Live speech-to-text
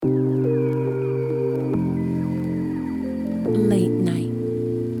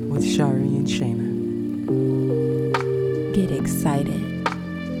excited.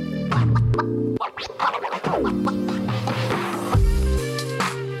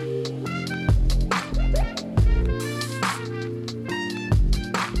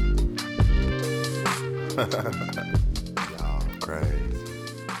 Y'all crazy.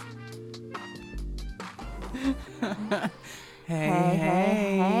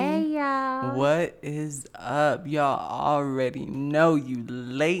 Hey, y'all. What is up? Y'all already know you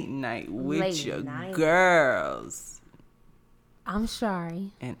late night with Late your night. girls. I'm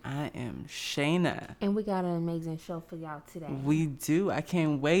Shari, And I am Shayna. and we got an amazing show for y'all today. We do. I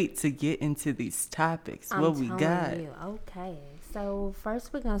can't wait to get into these topics. I'm what we telling got? you. Okay, so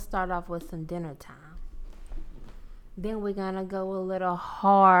first we're gonna start off with some dinner time. Then we're gonna go a little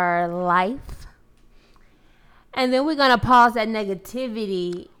hard life, and then we're gonna pause that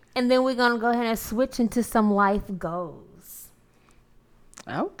negativity, and then we're gonna go ahead and switch into some life goals.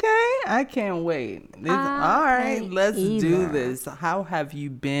 Okay. I can't wait. All right. can't Let's do either. this. How have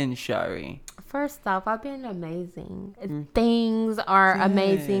you been, Shari? First off, I've been amazing. Things are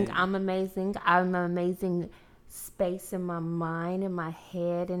amazing. Good. I'm amazing. I'm an amazing space in my mind and my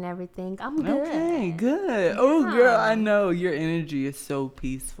head and everything. I'm good. Okay, good. Oh, girl, Yeah. I know your energy is so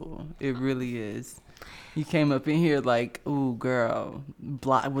peaceful. It really is. You came up in here like, ooh, girl,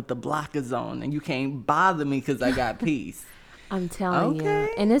 with the blockers on, and you can't bother me because I got peace. I'm telling Okay.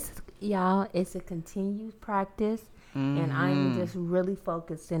 you. And it's, y'all, it's a continued practice. And I'm just really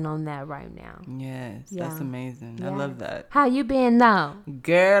focusing on that right now. Yes, Yeah. that's amazing. I Yeah. love that. How you been though?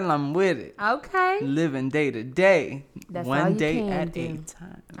 Girl, I'm with it. Okay. Living day to day. That's all one you day can at do. a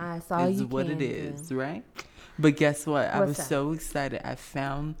time. That's all is you what can it is, right? But guess what? I What's was that? so excited. I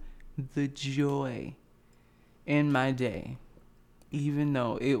found the joy in my day. Even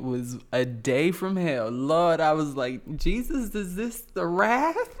though it was a day from hell. Lord, I was like, Jesus, is this the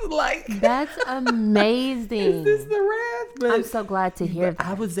wrath? Like, That's amazing. is this the wrath? But I'm so glad to hear that.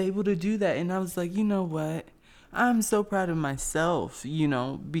 I was able to do that. And I was like, you know what? I'm so proud of myself,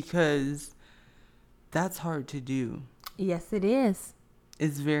 because that's hard to do. Yes, it is.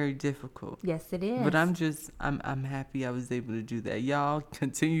 It's very difficult. Yes, it is. But I'm happy I was able to do that. Y'all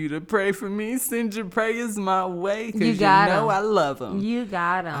continue to pray for me. Send your prayers my way because You got 'em. I love them. You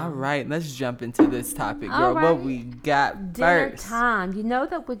got them. All right, let's jump into this topic, girl. All right. What we got Dinner first? time. You know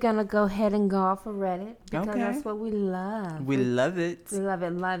that we're going to go ahead and go off of Reddit because Okay. that's what we love. We love it. We love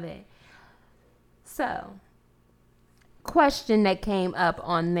it, love it. So, question that came up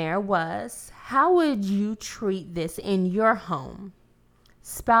on there was, how would you treat this in your home?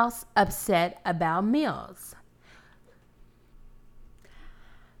 Spouse upset about meals.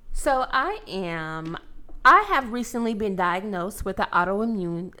 So I have recently been diagnosed with an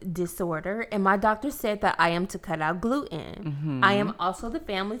autoimmune disorder, and my doctor said that I am to cut out gluten. I am also the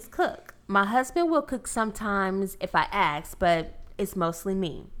family's cook. My husband will cook sometimes if I ask, but it's mostly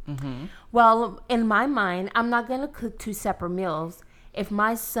me. Well, in my mind, I'm not going to cook two separate meals. If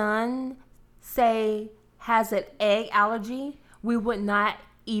my son, say, has an egg allergy, we would not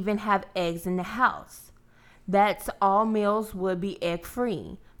even have eggs in the house. That's all meals would be egg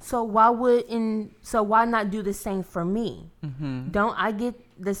free. So why not do the same for me? Don't I get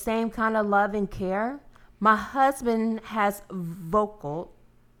the same kind of love and care? My husband has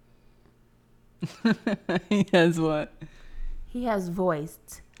He has what? he has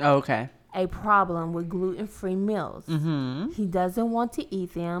voiced Oh, okay. a problem with gluten-free meals. He doesn't want to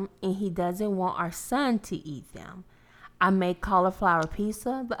eat them, and he doesn't want our son to eat them. I made cauliflower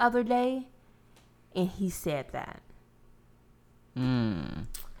pizza the other day, and he said that.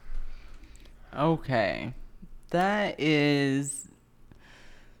 Okay. That's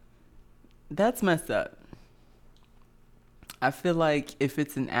messed up. I feel like if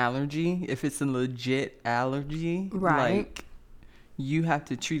it's an allergy, if it's a legit allergy, Right. like, you have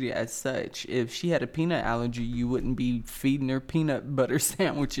to treat it as such. If she had a peanut allergy, you wouldn't be feeding her peanut butter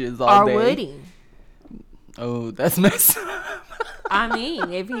sandwiches all Or day. would he? Oh, that's messed up. I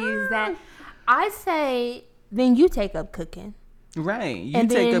mean, if he's that, I say, then you take up cooking. Right. You And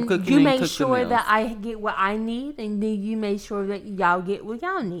take then up cooking you and make cook sure the meals. that I get what I need, and then you make sure that y'all get what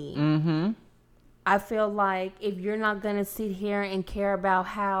y'all need. Mm-hmm. I feel like if you're not going to sit here and care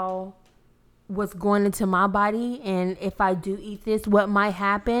about what's going into my body, and if I do eat this, what might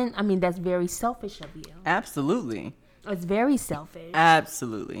happen, I mean, that's very selfish of you. Absolutely. It's very selfish.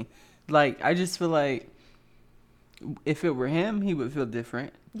 Absolutely. Like, I just feel like if it were him, he would feel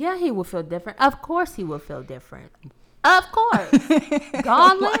different. Yeah, he would feel different. Of course he would feel different. Of course.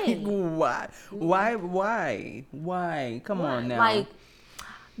 Golly. Why? Come on now. Like,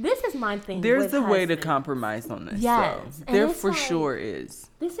 this is my thing. There's a way to husbands. compromise on this. Yes. Though. And There it's for like, sure is.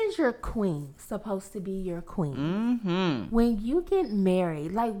 This is your queen, supposed to be your queen. Mm-hmm. When you get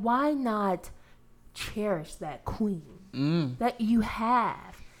married, like, why not cherish that queen that you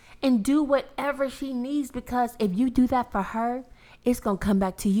have and do whatever she needs? Because if you do that for her, it's going to come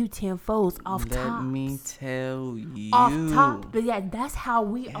back to you tenfold off top. Let me tell you. Off top. But yeah, that's how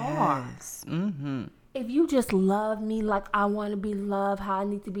we are. Yes. Mm-hmm. If you just love me like I want to be loved, how I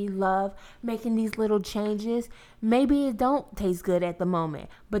need to be loved, making these little changes, maybe it don't taste good at the moment.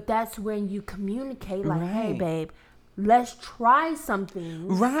 But that's when you communicate like, hey, babe, let's try something.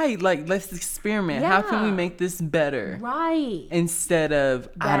 Right. Like, let's experiment. How can we make this better? Right. Instead of,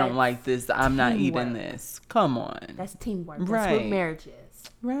 I don't like this. I'm not teamwork. eating this. Come on. That's teamwork. That's Right. what marriage is.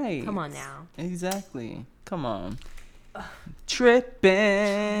 Right. Come on now. Exactly. Come on.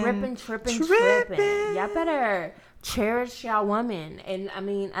 Tripping. Y'all better cherish y'all woman. And I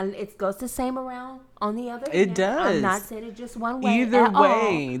mean, it goes the same around on the other It hand. does. I'm not saying it just one way. Either at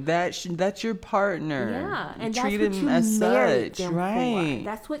way, all. that's your partner. Yeah, and treat that's what him you as married such, them right? for.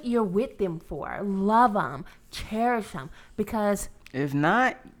 That's what you're with them for. Love them, cherish them, because if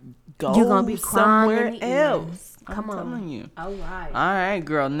not, go you're gonna be crying somewhere in the else. end. Come I'm on. telling you. All right. All right,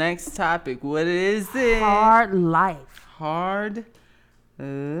 girl. Next topic. What is it? Hard life. Hard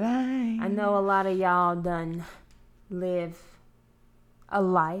life. I know a lot of y'all done live a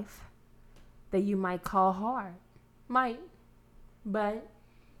life that you might call hard. But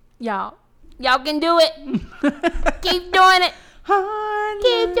y'all can do it. Keep doing it. Hard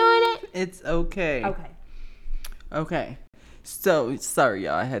Keep doing it. It's okay. Okay. So, sorry,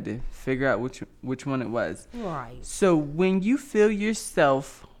 y'all. I had to figure out which one it was. Right. So, when you feel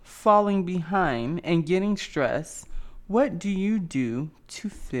yourself falling behind and getting stressed, what do you do to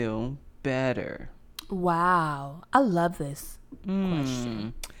feel better? Wow. I love this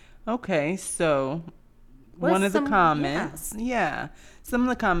question. Okay, so one of the comments, some of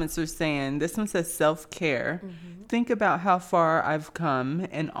the comments are saying, this one says self-care. Think about how far I've come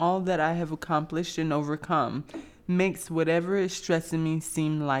and all that I have accomplished and overcome makes whatever is stressing me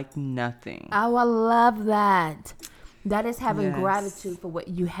seem like nothing. Oh, I love that. That is having gratitude for what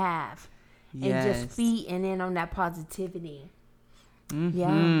you have. And just feeding in on that positivity.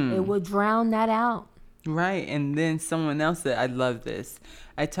 Yeah, it will drown that out. Right. And then someone else said, I love this.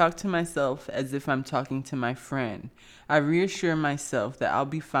 I talk to myself as if I'm talking to my friend. I reassure myself that I'll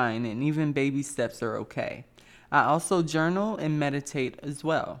be fine and even baby steps are okay. I also journal and meditate as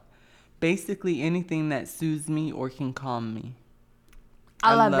well. Basically anything that soothes me or can calm me.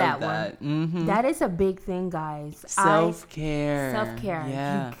 I love that one. That is a big thing, guys. Self-care. Self-care.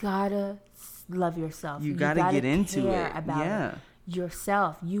 Yeah. You gotta love yourself. You gotta get into it. About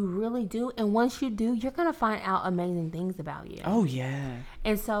yourself. You really do. And once you do, you're gonna find out amazing things about you. Oh yeah.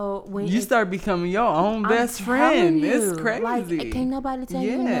 And so when you start becoming your own best friend, it's crazy. Like, can't nobody tell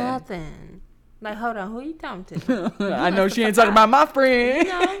you nothing. Like, hold on, who you talking to? I know she ain't talking about my friend.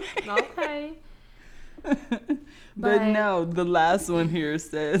 No, okay. But no, the last one here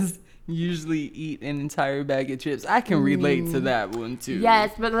says usually eat an entire bag of chips. I can relate to that one too.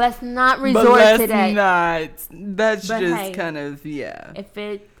 Yes, but let's not resort to that. That's just kind of,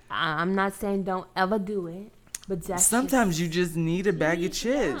 If I'm not saying don't ever do it, but sometimes you just need a bag of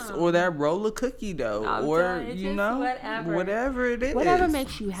chips or that roll of cookie dough or whatever it is. Whatever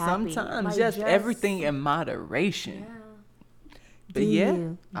makes you happy. Sometimes like just everything in moderation.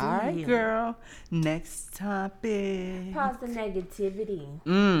 Yeah. But all right, girl. Next topic. Positive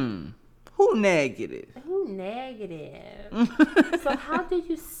negativity. Who negative? So how do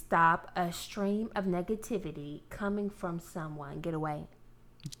you stop a stream of negativity coming from someone?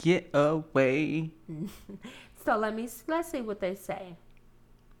 Get away. So let's see what they say.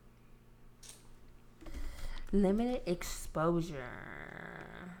 Limited exposure.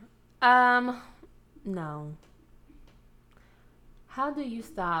 No. How do you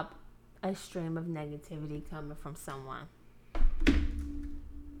stop a stream of negativity coming from someone?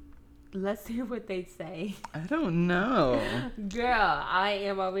 Let's see what they say. I don't know. Girl, I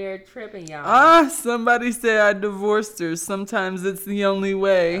am over here tripping, y'all. Somebody said I divorced her. Sometimes it's the only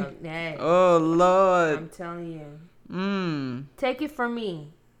way. Okay. Oh, Lord. I'm telling you. Take it from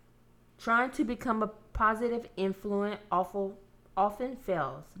me. Trying to become a positive influence often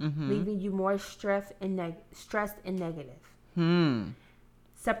fails, leaving you more stressed and negative.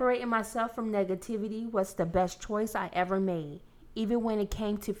 Separating myself from negativity was the best choice I ever made. Even when it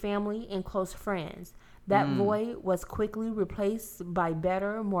came to family and close friends, that void was quickly replaced by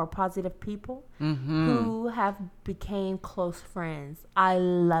better, more positive people who have became close friends. I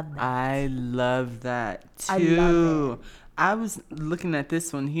love that. I love that too. I was looking at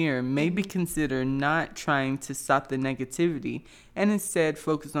this one here. Maybe consider not trying to stop the negativity and instead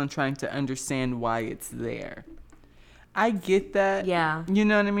focus on trying to understand why it's there. I get that. Yeah. You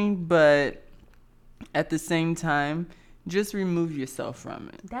know what I mean? But at the same time, just remove yourself from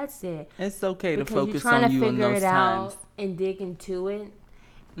it. That's it. It's okay to Because focus you're trying on to you in figure those it times. out and dig into it.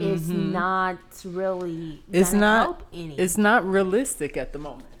 It's not really It's gonna not. help any. It's not realistic at the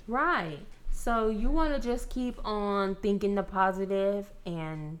moment. Right. So you want to just keep on thinking the positive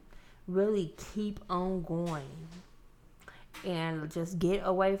and really keep on going. And just get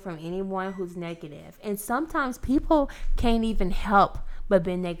away from anyone who's negative. And sometimes people can't even help but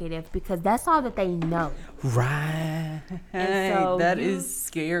be negative because that's all that they know. Right. And so that is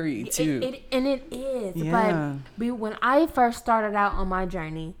scary too. It is. Yeah. But when I first started out on my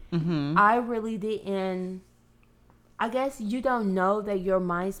journey, I really didn't. I guess you don't know that your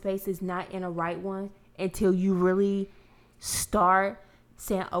mind space is not in a right one until you really start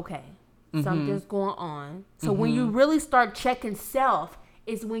saying, okay, something's going on. So when you really start checking self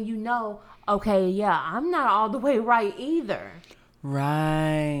is when you know, okay, yeah, I'm not all the way right either.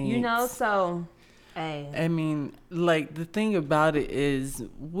 Right. You know, so, hey. I mean, like, the thing about it is,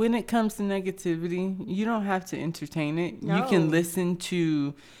 when it comes to negativity, you don't have to entertain it. No. You can listen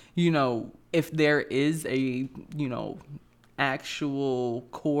to, if there is a, actual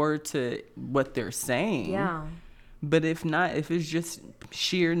core to what they're saying. Yeah. But if not, if it's just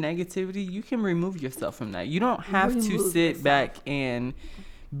sheer negativity, you can remove yourself from that. You don't have to sit back and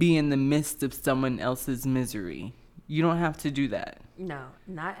be in the midst of someone else's misery. You don't have to do that. No,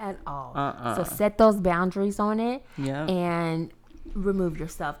 not at all. Uh-uh. So set those boundaries on it. Yeah. And remove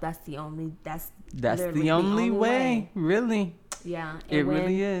yourself. That's the only way. Really. Yeah. And It when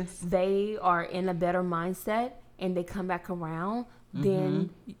really is. they are in a better mindset and they come back around, then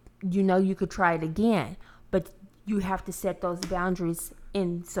you could try it again. But you have to set those boundaries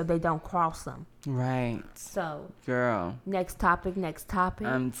in so they don't cross them. Right. So, girl, next topic.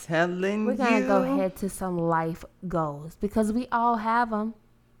 I'm telling you. We're going to go ahead to some life goals because we all have them.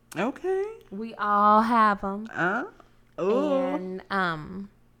 Okay. We all have them. Oh. And,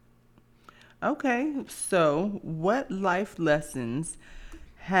 okay. So, what life lessons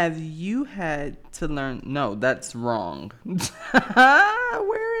have you had to learn? No, that's wrong. Where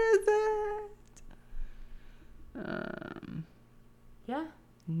is it? Yeah.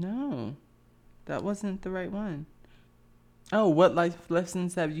 No, that wasn't the right one. Oh, what life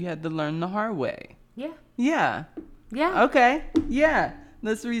lessons have you had to learn the hard way? Yeah. Yeah. Yeah. Okay. Yeah.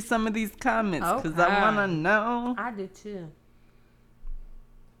 Let's read some of these comments because I want to know. I do too.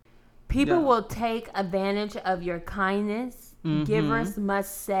 People will take advantage of your kindness. Givers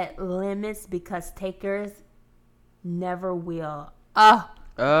must set limits because takers never will.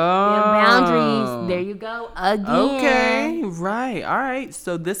 Boundaries. There you go. Again. Okay. Right. All right.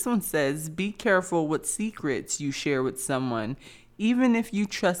 So this one says, be careful what secrets you share with someone, even if you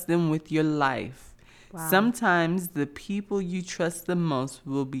trust them with your life. Wow. Sometimes the people you trust the most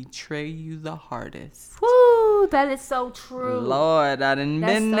will betray you the hardest. Woo, that is so true. Lord, I done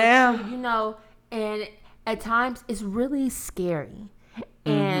been there. True. And at times it's really scary.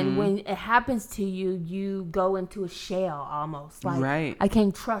 And when it happens to you, you go into a shell almost. Like, right. I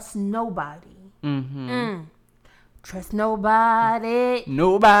can't trust nobody. Trust nobody.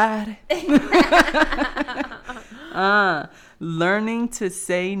 Nobody. Learning to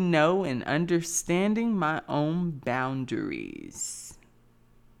say no and understanding my own boundaries.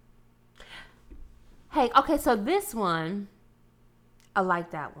 Hey, okay, so this one, I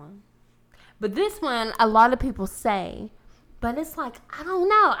like that one. But this one, a lot of people say, but it's like, I don't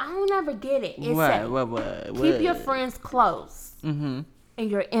know. I don't ever get it. It says, what? Keep your friends close and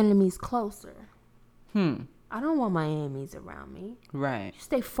your enemies closer. I don't want my enemies around me. Right. You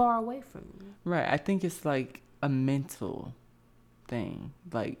stay far away from me. Right. I think it's like a mental thing,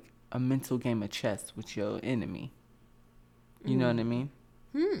 like a mental game of chess with your enemy. You know what I mean?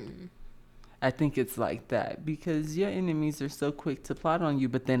 I think it's like that because your enemies are so quick to plot on you,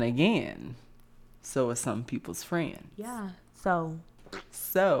 but then again, so are some people's friends. Yeah. So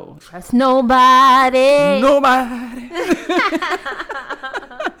trust nobody.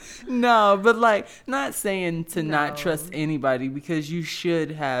 No, but like, not saying to not trust anybody because you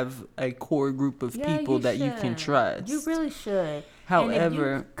should have a core group of people that you can trust. You really should. However, and if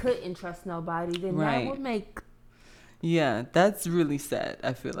you couldn't trust nobody, then that would make. Yeah, that's really sad,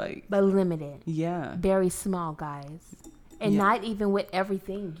 I feel like. But limited. Yeah. Very small, guys. And not even with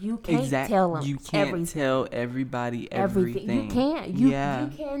everything. You can't tell them. You can't tell everybody everything. You can't. You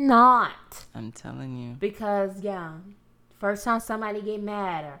cannot. I'm telling you. Because, first time somebody get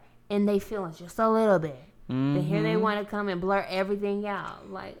mad or in their feelings just a little bit, Then here they want to come and blur everything out.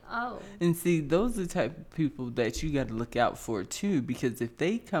 Like, oh. And see, those are the type of people that you got to look out for, too. Because if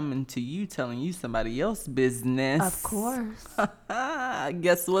they coming to you telling you somebody else's business. Of course.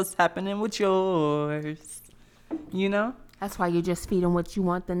 Guess what's happening with yours? You know? That's why you just feed them what you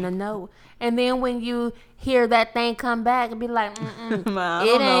want them to know. And then when you hear that thing come back and be like,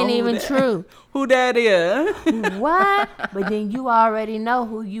 it ain't even true. Who that is? What? But then you already know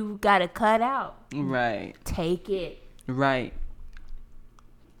who you got to cut out. Right. Take it. Right.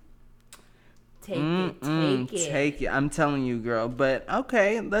 Take it. Take it. I'm telling you, girl. But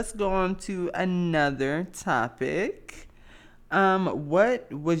okay, let's go on to another topic.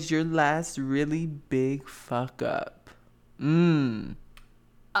 What was your last really big fuck up? Oh.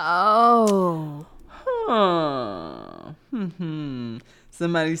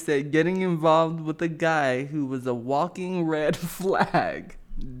 Somebody said getting involved with a guy who was a walking red flag.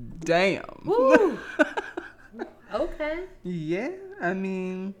 Damn. Woo. Okay. Yeah, I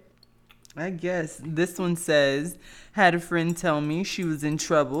mean, I guess. This one says, had a friend tell me she was in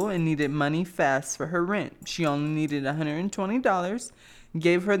trouble and needed money fast for her rent. She only needed $120.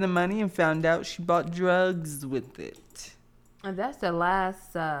 Gave her the money and found out she bought drugs with it. And that's the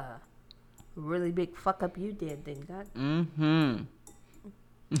last really big fuck up you did, then, God.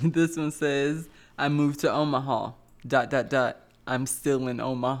 This one says, I moved to Omaha. ... I'm still in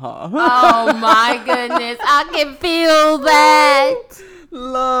Omaha. Oh my goodness, I can feel that.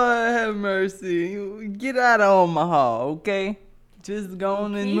 Lord have mercy. Get out of Omaha, okay? Just go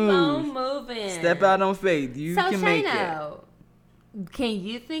on and move. Keep on moving. Step out on faith. You so can make it. Can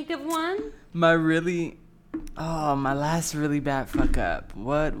you think of one? My last really bad fuck up.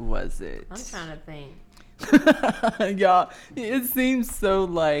 What was it? I'm trying to think. Y'all, it seems so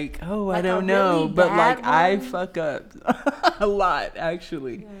like, I don't know. Really but like, one? I fuck up a lot,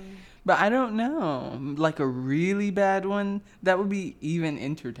 actually. Yeah. But I don't know. Like a really bad one, that would be even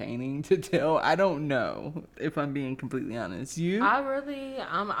entertaining to tell. I don't know, if I'm being completely honest. You?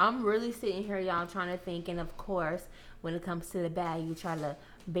 I'm really sitting here, y'all, trying to think. And of course, when it comes to the bad, you try to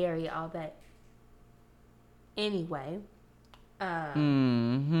bury all that. Anyway.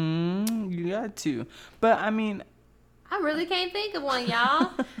 You got to. But I mean, I really can't think of one,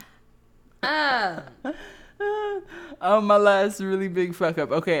 y'all. My last really big fuck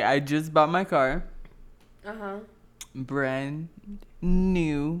up. Okay, I just bought my car. Brand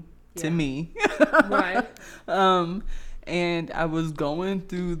new to me. Right. And I was going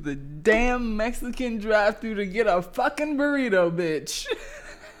through the damn Mexican drive-thru to get a fucking burrito, bitch.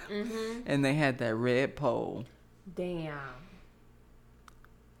 And they had that red pole. Damn.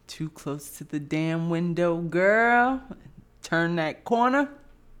 Too close to the damn window, girl. Turn that corner.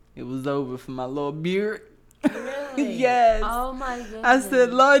 It was over for my little beard. Really? Yes. Oh my goodness. I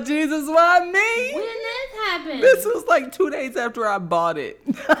said, Lord Jesus, why me? When this happened? This was like 2 days after I bought it.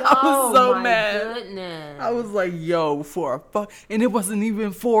 I was so mad. Goodness. I was like, yo, for a fuck. And it wasn't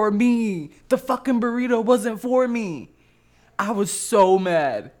even for me. The fucking burrito wasn't for me. I was so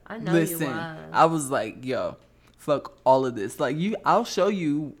mad. I know. Listen, you was. I was like, yo, fuck all of this. Like, I'll show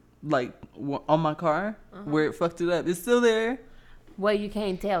you, like, on my car where it fucked it up. It's still there. Well, you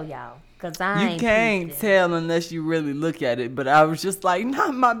can't tell, y'all. Cause you can't tell unless you really look at it. But I was just like,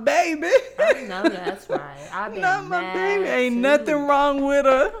 not my baby. I know that's right. I've been not my baby. Ain't too. nothing wrong with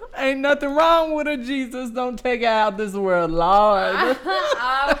her. Ain't nothing wrong with her. Jesus, don't take her out this world, Lord.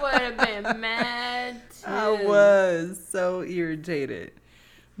 I would have been mad too. I was so irritated.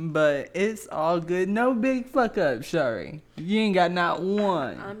 But it's all good. No big fuck up, Shari. You ain't got not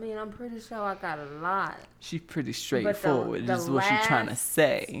one. I mean, I'm pretty sure I got a lot. She's pretty straightforward, is what she's trying to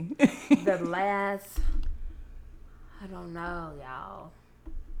say. The last, I don't know, y'all.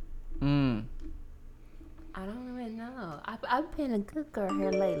 I don't even know. I've been a good girl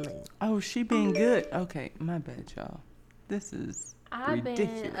here lately. Oh, she been good. Okay, my bad, y'all. This is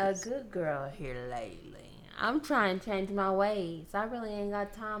ridiculous. Been a good girl here lately. I'm trying to change my ways. I really ain't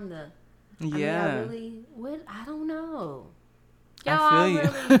got time to. Yeah. I don't know. Y'all, I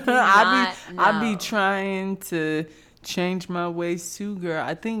feel you. I be trying to change my ways too, girl.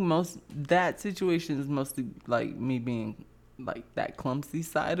 I think that situation is mostly like me being like that clumsy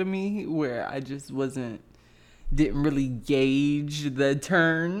side of me where I just didn't really gauge the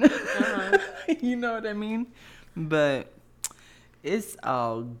turn. You know what I mean? But it's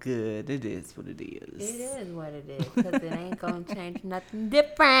all good. It is what it is. It is what it is. Because it ain't going to change nothing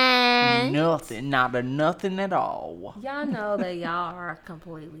different. Nothing. Not a nothing at all. Y'all know that y'all are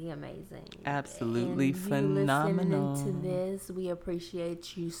completely amazing. Absolutely and phenomenal. Listening to this, we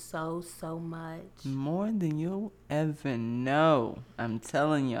appreciate you so, so much. More than you'll ever know. I'm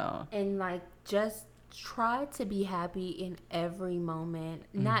telling y'all. And like, just try to be happy in every moment.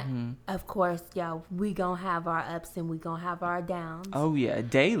 Not, of course, y'all, we gonna have our ups and we gonna have our downs. Oh, yeah,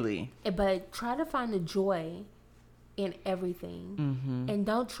 daily. But try to find the joy in everything. And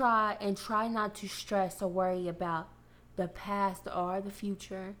try not to stress or worry about the past or the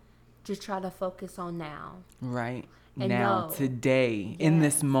future. Just try to focus on now. Right. And now, today, in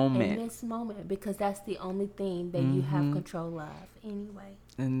this moment. In this moment, because that's the only thing that you have control of anyway.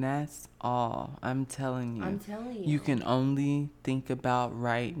 And that's all. I'm telling you. I'm telling you. You can only think about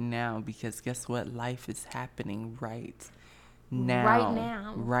right now, because guess what? Life is happening right now. Right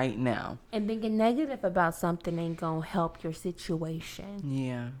now. Right now. And thinking negative about something ain't going to help your situation.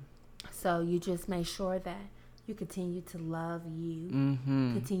 Yeah. So you just make sure that you continue to love you,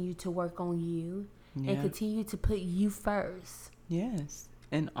 continue to work on you, and continue to put you first. Yes.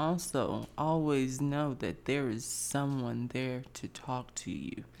 And also, always know that there is someone there to talk to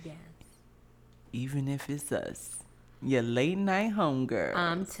you. Yes. Even if it's us. Your late night homegirl.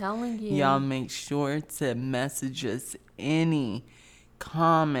 I'm telling you. Y'all make sure to message us any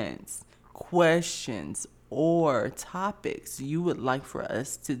comments, questions, or topics you would like for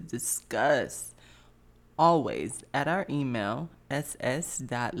us to discuss. Always at our email,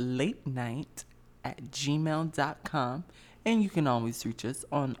 ss.latenight@gmail.com. And you can always reach us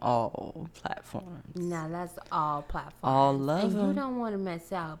on all platforms. Now, that's all platforms. All of and them. you don't want to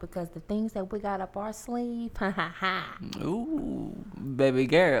miss out, because the things that we got up our sleeve, Ooh, baby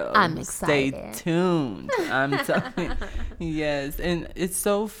girl. I'm excited. Stay tuned. I'm telling you. Yes, and it's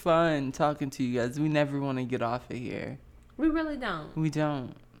so fun talking to you guys. We never want to get off of here. We really don't. We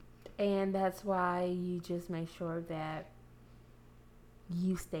don't. And that's why you just make sure that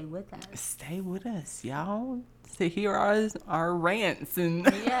you stay with us. Stay with us, y'all. To hear our rants and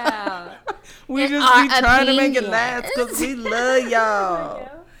we and just be trying to make it opinions. last because we love y'all.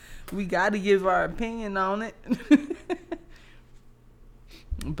 We got to give our opinion on it.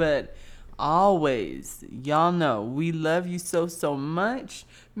 But always, y'all know we love you so much.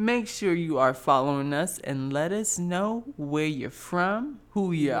 Make sure you are following us and let us know where you're from,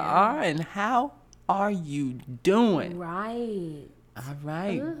 who you are, and how are you doing. Right. All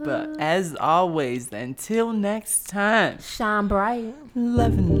right. But as always, until next time, Shine bright.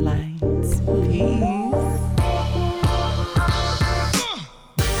 love and light. Peace.